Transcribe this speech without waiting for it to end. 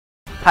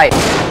Hi,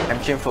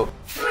 I'm Jun.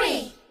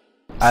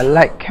 I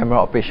like camera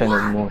operation the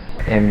most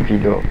and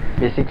video.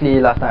 Basically,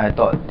 last time I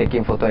thought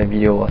taking photo and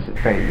video was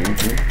very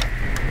easy.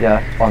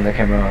 Just on the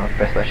camera,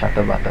 press the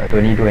shutter button,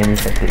 don't need to do any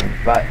setting.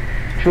 But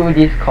through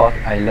this course,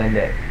 I learned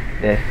that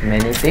there's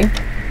many things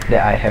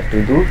that I have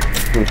to do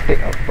to take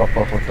a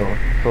proper photo.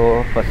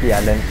 So firstly,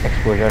 I learned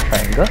exposure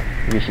triangle,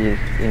 which is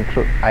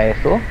include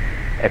ISO,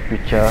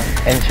 aperture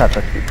and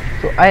shutter speed.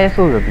 So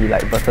ISO will be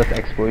like versus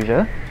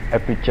exposure,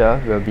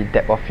 aperture will be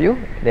depth of field,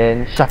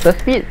 then shutter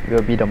speed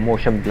will be the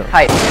motion blur.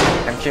 Hi,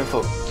 I'm Jun.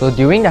 So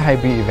during the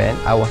hybrid event,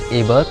 I was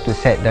able to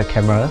set the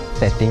camera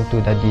setting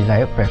to the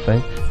desired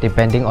preference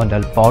depending on the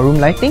ballroom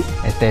lighting,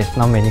 as there is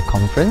not many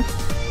conference,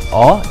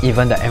 or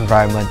even the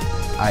environment.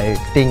 I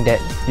think that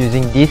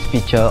using this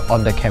feature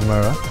on the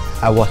camera,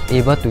 I was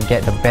able to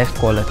get the best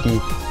quality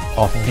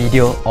of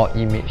video or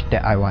image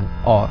that I want,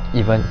 or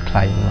even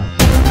client wants.